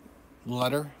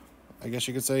letter, I guess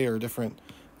you could say, or a different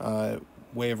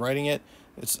way of writing it.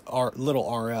 It's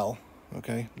little RL,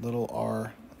 okay, little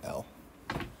RL.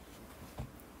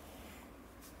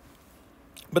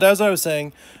 But as I was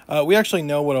saying, we actually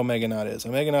know what omega naught is.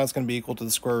 Omega naught is going to be equal to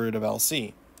the square root of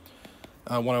LC,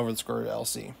 1 over the square root of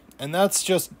LC. And that's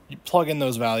just, you plug in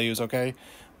those values, okay?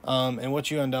 And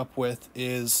what you end up with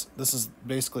is, this is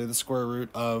basically the square root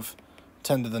of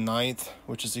 10 to the 9th,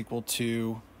 which is equal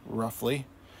to, roughly,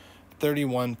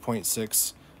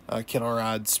 31.6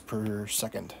 kilorads per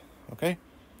second, okay?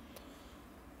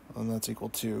 And that's equal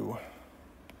to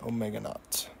omega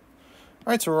naught.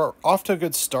 All right, so we're off to a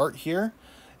good start here.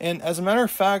 And as a matter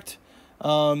of fact,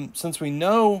 since we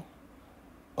know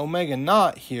omega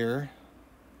naught here,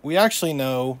 we actually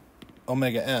know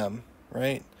omega m,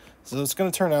 right? So it's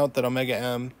going to turn out that omega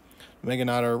m, omega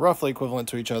naught are roughly equivalent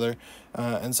to each other.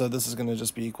 And so this is going to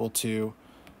just be equal to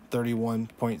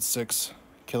 31.6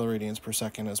 kiloradians per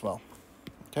second as well.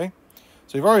 Okay?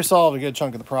 So we've already solved a good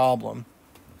chunk of the problem.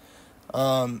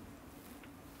 And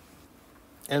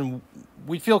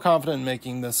we feel confident in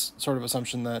making this sort of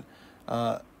assumption that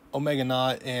omega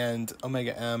naught and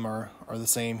omega m are the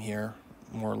same here,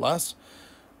 more or less.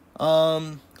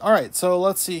 All right, so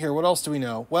let's see here. What else do we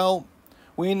know? Well,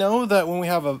 we know that when we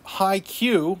have a high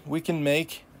Q, we can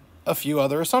make a few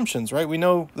other assumptions, right? We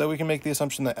know that we can make the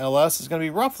assumption that LS is going to be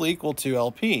roughly equal to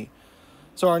LP.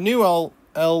 So our new our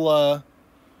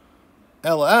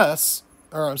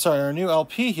new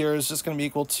LP here is just going to be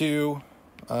equal to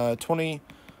 20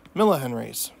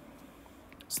 millihenries.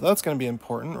 So that's going to be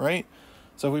important, right?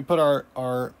 So if we put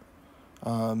our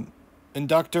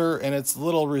inductor and its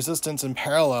little resistance in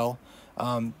parallel,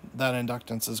 that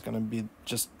inductance is going to be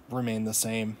just remain the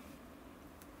same.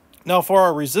 Now for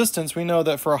our resistance, we know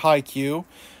that for a high Q,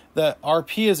 that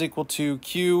RP is equal to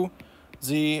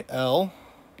QZL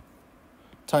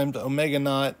times omega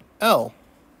naught L.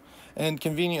 And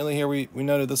conveniently here, we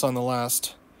noted this on the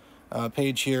last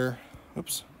page here.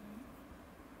 Oops.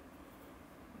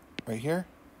 Right here.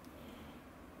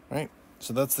 Right.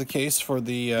 So that's the case for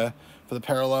the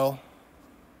parallel.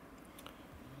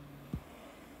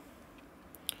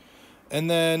 And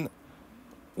then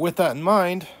with that in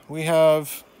mind, we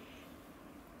have,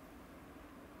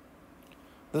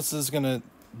 this is going to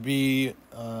be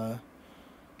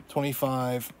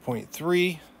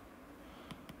 25.3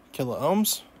 kilo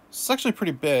ohms. It's actually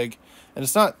pretty big, and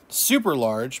it's not super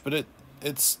large, but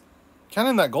it's kind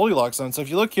of in that Goldilocks zone. So if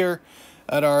you look here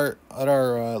at our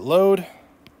load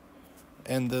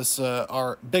and this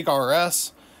our big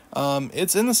RS,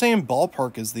 it's in the same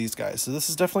ballpark as these guys. So this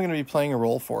is definitely going to be playing a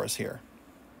role for us here.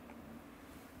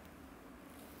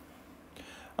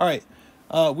 All right,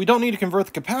 we don't need to convert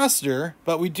the capacitor,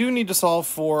 but we do need to solve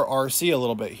for RC a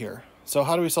little bit here. So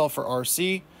how do we solve for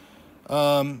RC?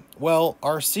 Well,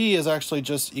 RC is actually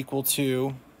just equal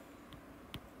to,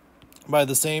 by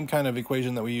the same kind of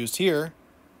equation that we used here,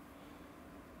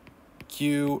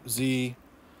 QZC,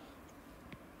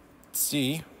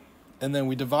 and then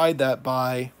we divide that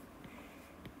by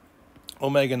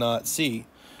omega naught C.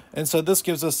 And so this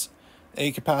gives us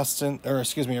a capacitance, or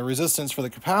excuse me, a resistance for the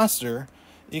capacitor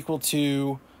equal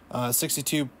to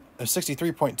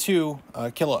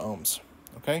 63.2 kilo ohms.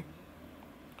 Okay?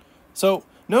 So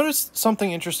notice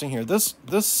something interesting here. This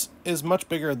is much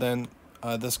bigger than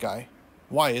this guy.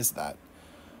 Why is that?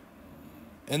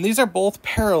 And these are both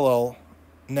parallel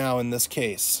now in this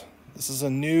case. This is a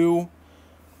new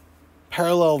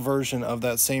parallel version of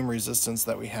that same resistance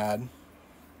that we had.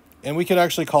 And we could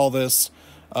actually call this,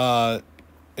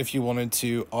 if you wanted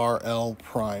to, RL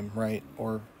prime, right?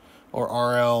 Or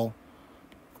RL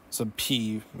sub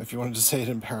P, if you wanted to say it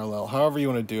in parallel. However you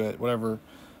want to do it, whatever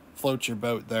floats your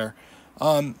boat there.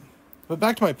 But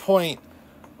back to my point,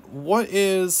 why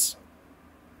is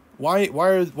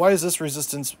this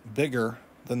resistance bigger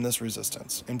than this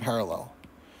resistance in parallel?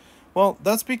 Well,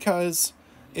 that's because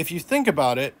if you think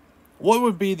about it, what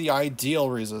would be the ideal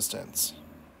resistance?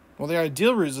 Well, the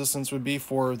ideal resistance would be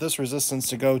for this resistance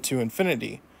to go to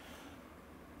infinity,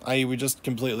 i.e. we just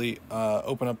completely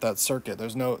open up that circuit.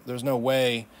 There's no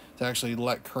way to actually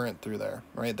let current through there,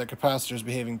 right? The capacitor is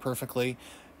behaving perfectly.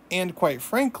 And quite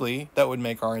frankly, that would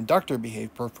make our inductor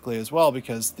behave perfectly as well,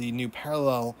 because the new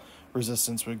parallel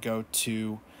resistance would go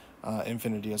to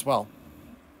infinity as well.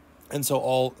 And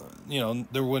so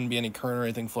there wouldn't be any current or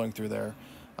anything flowing through there,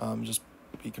 just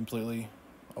be completely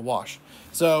a wash.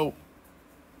 So,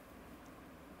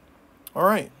 all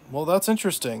right, well, that's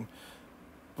interesting.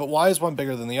 But why is one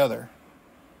bigger than the other?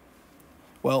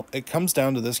 Well, it comes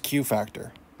down to this Q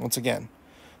factor, once again.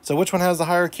 So which one has the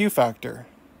higher Q factor?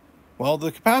 Well,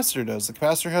 the capacitor does. The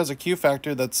capacitor has a Q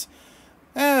factor that's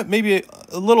maybe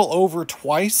a little over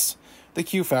twice the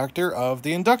Q factor of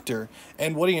the inductor.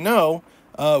 And what do you know?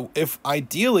 If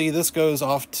ideally this goes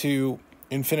off to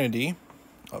infinity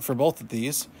for both of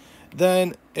these,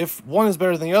 then if one is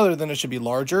better than the other, then it should be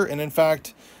larger. And in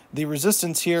fact, the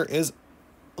resistance here is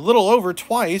a little over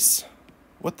twice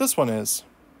what this one is.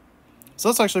 So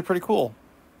that's actually pretty cool.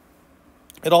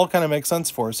 It all kind of makes sense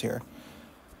for us here.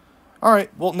 All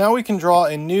right, well, now we can draw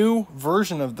a new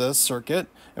version of this circuit,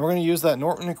 and we're going to use that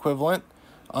Norton equivalent.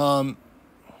 And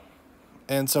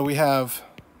so we have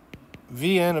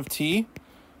Vn of t,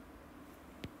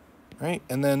 right?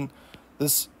 And then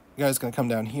this guy's going to come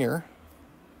down here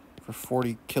for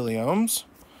 40 kiloohms.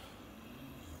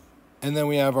 And then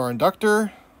we have our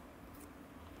inductor.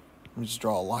 Let me just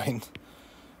draw a line.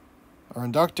 Our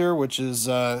inductor, which is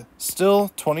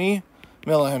still 20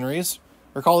 millihenries.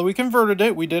 Recall that we converted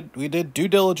it. We did due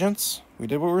diligence. We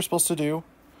did what we were supposed to do.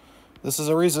 This is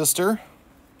a resistor.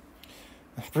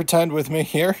 Pretend with me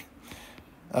here.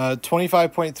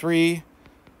 25.3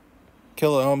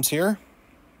 kilo ohms here.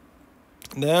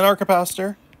 And then our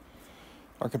capacitor.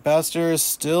 Our capacitor is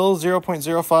still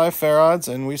 0.05 farads,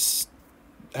 and we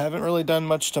haven't really done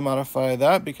much to modify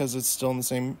that because it's still in the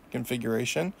same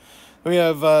configuration. We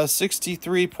have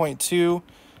 63.2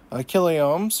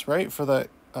 kiloohms, right, for that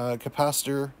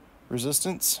capacitor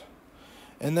resistance.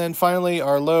 And then finally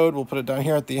our load, we'll put it down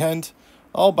here at the end,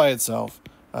 all by itself,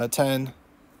 10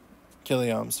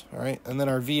 kiloohms, all right? And then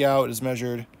our V out is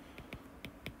measured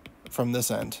from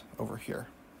this end over here.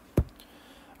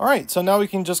 All right, so now we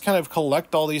can just kind of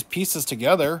collect all these pieces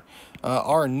together.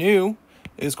 Our new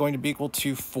is going to be equal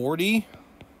to 40,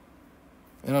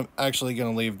 and I'm actually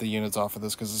going to leave the units off of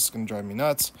this because this is going to drive me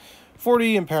nuts.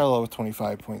 40 in parallel with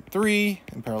 25.3,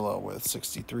 in parallel with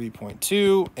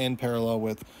 63.2, in parallel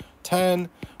with 10,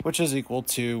 which is equal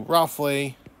to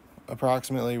roughly,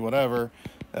 approximately, whatever,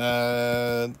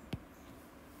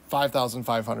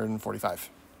 5,545.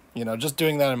 You know, just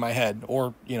doing that in my head,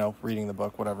 or, you know, reading the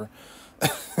book, whatever.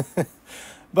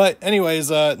 But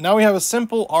anyways, now we have a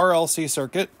simple RLC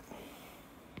circuit.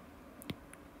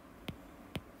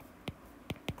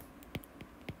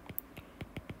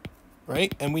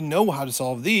 Right? And we know how to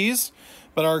solve these,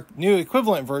 but our new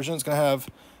equivalent version is going to have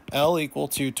L equal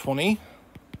to 20.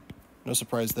 No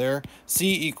surprise there.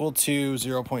 C equal to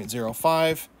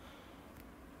 0.05.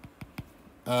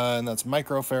 And that's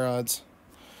microfarads.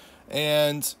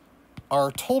 And our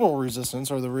total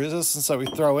resistance, or the resistance that we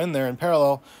throw in there in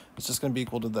parallel, is just going to be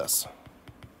equal to this.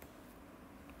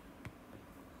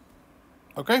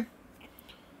 Okay?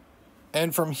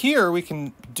 And from here, we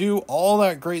can do all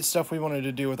that great stuff we wanted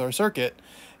to do with our circuit.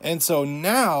 And so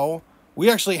now we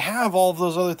actually have all of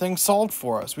those other things solved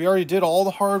for us. We already did all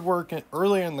the hard work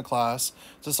earlier in the class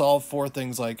to solve for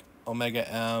things like omega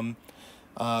m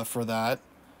for that.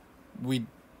 We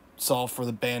solved for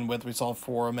the bandwidth. We solved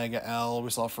for omega L. We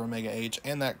solved for omega H.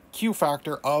 And that Q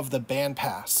factor of the band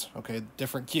pass. Okay,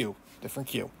 different Q. Different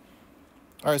Q.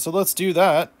 All right, so let's do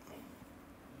that.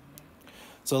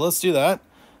 So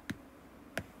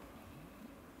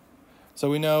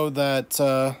we know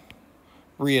that,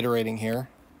 reiterating here,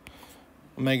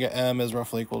 omega m is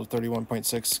roughly equal to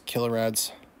 31.6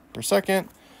 kilorads per second.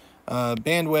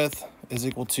 Bandwidth is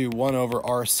equal to 1 over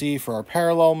RC for our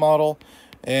parallel model,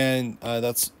 and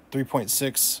that's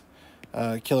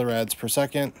 3.6 kilorads per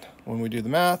second when we do the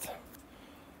math.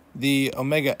 The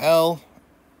omega L,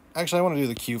 actually I want to do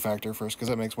the Q factor first because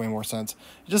that makes way more sense.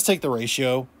 You just take the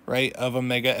ratio, right, of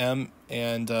omega m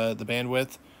and the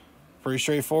bandwidth. Pretty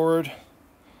straightforward.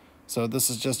 So this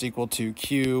is just equal to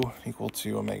Q equal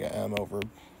to omega m over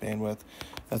bandwidth.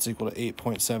 That's equal to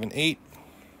 8.78.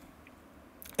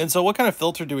 And so what kind of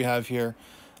filter do we have here?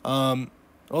 Well,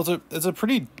 it's a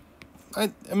pretty,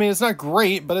 I mean, it's not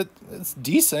great, but it's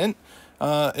decent.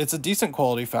 It's a decent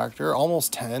quality factor,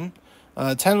 almost 10.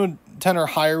 10 or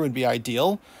higher would be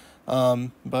ideal.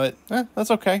 But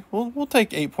that's okay. We'll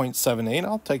take 8.78.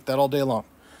 I'll take that all day long.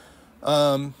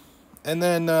 And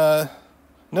then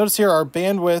notice here our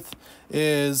bandwidth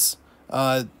is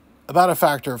about a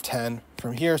factor of 10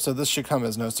 from here, so this should come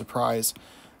as no surprise.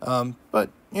 But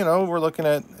you know, we're looking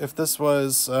at if this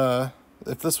was 10,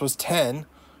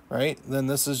 right? Then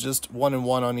this is just 1 and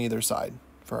 1 on either side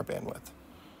for our bandwidth.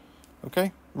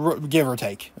 Okay, give or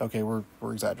take. Okay, we're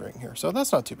exaggerating here, so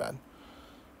that's not too bad.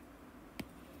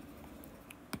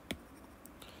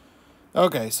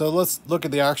 Okay, so let's look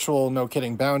at the actual no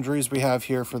kidding boundaries we have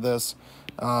here for this.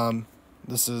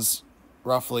 This is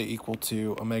roughly equal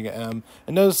to omega m.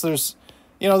 And notice there's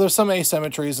some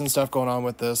asymmetries and stuff going on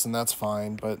with this, and that's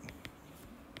fine, but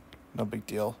no big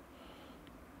deal.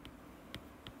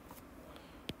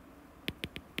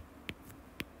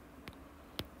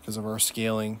 Because of our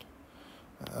scaling.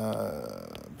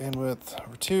 Bandwidth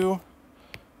over 2,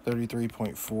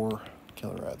 33.4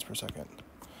 kilorads per second.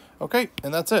 Okay,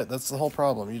 and that's it. That's the whole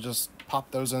problem. You just pop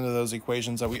those into those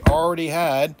equations that we already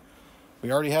had.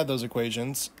 We already had those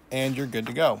equations, and you're good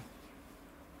to go.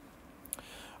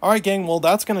 All right, gang, well,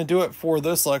 that's going to do it for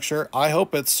this lecture. I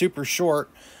hope it's super short,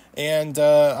 and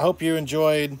I hope you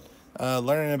enjoyed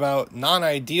learning about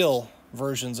non-ideal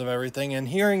versions of everything and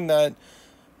hearing that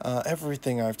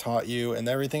everything I've taught you and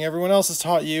everything everyone else has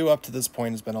taught you up to this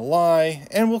point has been a lie,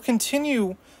 and will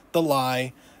continue the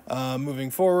lie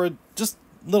moving forward, just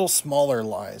little smaller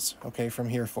lies, okay, from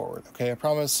here forward. Okay, I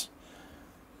promise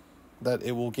that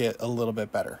it will get a little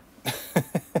bit better.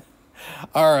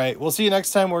 All right, we'll see you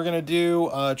next time. We're going to do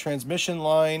transmission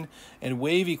line and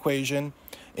wave equation.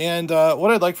 And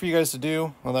what I'd like for you guys to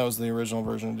do, well, that was the original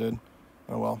version I did.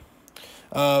 Oh,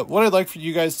 well. What I'd like for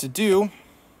you guys to do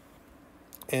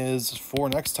is, for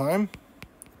next time,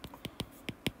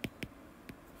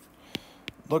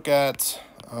 look at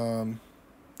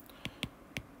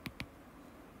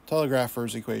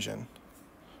telegrapher's equation,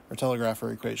 or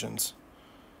telegrapher equations.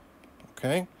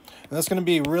 Okay, and that's going to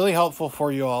be really helpful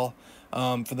for you all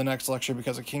for the next lecture,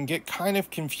 because it can get kind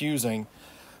of confusing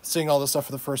seeing all this stuff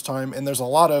for the first time, and there's a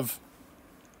lot of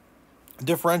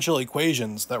differential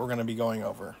equations that we're going to be going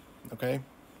over. Okay,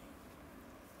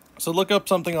 so look up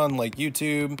something on like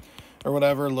YouTube or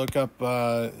whatever. Look up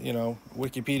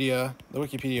Wikipedia. The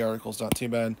Wikipedia article is not too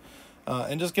bad,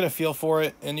 and just get a feel for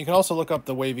it. And you can also look up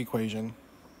the wave equation.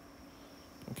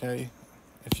 Okay,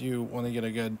 if you want to get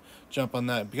a good jump on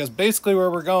that, because basically where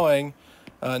we're going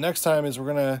next time is we're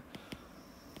going to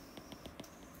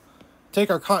take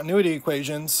our continuity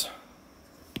equations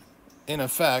in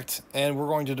effect, and we're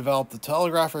going to develop the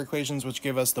telegrapher equations, which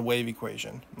give us the wave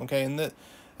equation. Okay, and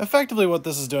effectively what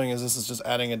this is doing is this is just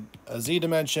adding a z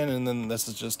dimension, and then this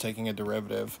is just taking a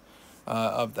derivative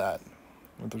of that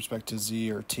with respect to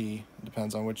z or t. It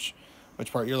depends on which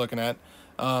part you're looking at.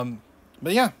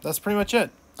 But yeah, that's pretty much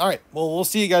it. All right, well, we'll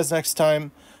see you guys next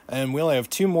time, and we only have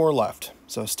 2 more left,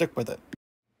 so stick with it.